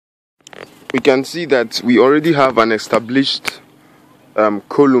we can see that we already have an established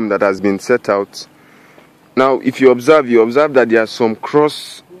column that has been set out. Now, if you observe that there are some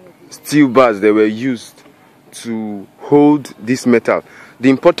cross steel bars that were used to hold this metal. The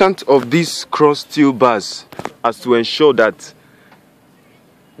importance of these cross steel bars is to ensure that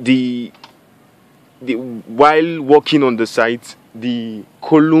while working on the site, the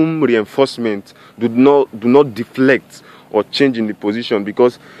column reinforcement do not deflect or change in the position,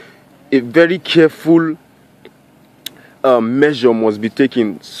 because a very careful measure must be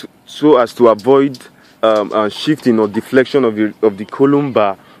taken so as to avoid shifting or deflection of the column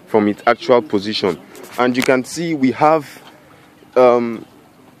bar from its actual position. And you can see we have a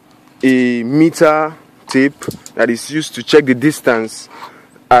meter tape that is used to check the distance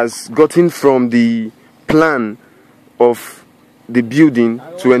as gotten from the plan of the building,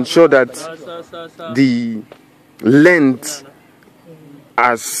 to ensure that the length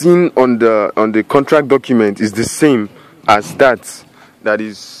as seen on the contract document is the same as that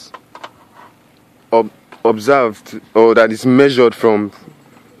is observed, or that is measured from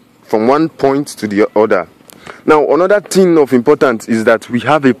one point to the other. Now, another thing of importance is that we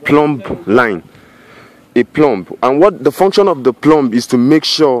have a plumb line, and what the function of the plumb is to make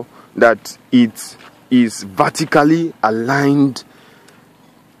sure that it is vertically aligned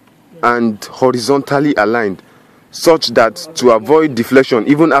and horizontally aligned, such that to avoid deflection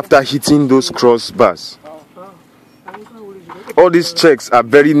even after hitting those cross bars. All these checks are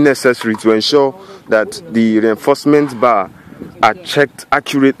very necessary to ensure that the reinforcement bar are checked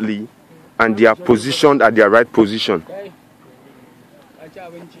accurately and they are positioned at their right position.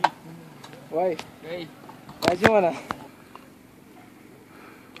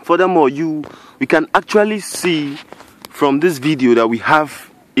 Furthermore, we can actually see from this video that we have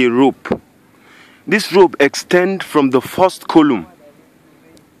a rope. This rope extends from the first column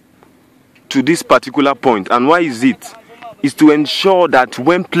to this particular point. And why is it? It's to ensure that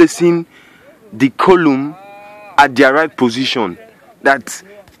when placing the column at their right position, that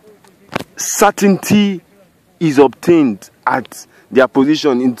certainty is obtained at their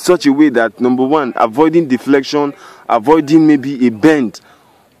position in such a way that, number one, avoiding deflection, avoiding maybe a bend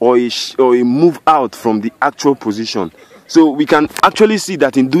or a move out from the actual position. So we can actually see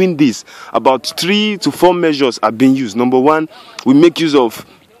that in doing this, about 3 to 4 measures are being used. Number one, we make use of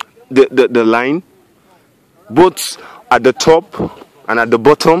the line, both at the top and at the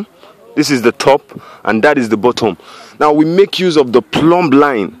bottom. This is the top and that is the bottom. Now we make use of the plumb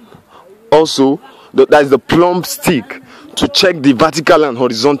line also, that is the plumb stick, to check the vertical and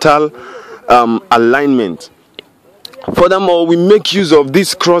horizontal alignment. Furthermore, we make use of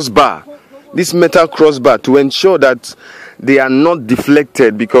this crossbar, this metal crossbar, to ensure that they are not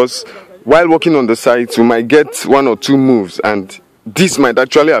deflected, because while working on the site we might get 1 or 2 moves, and this might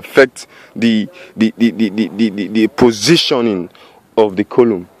actually affect the positioning of the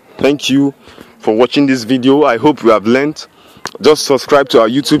column. Thank you for watching this video. I hope you have learned. Just subscribe to our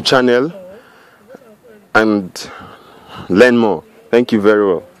YouTube channel and learn more. Thank you very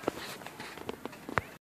well.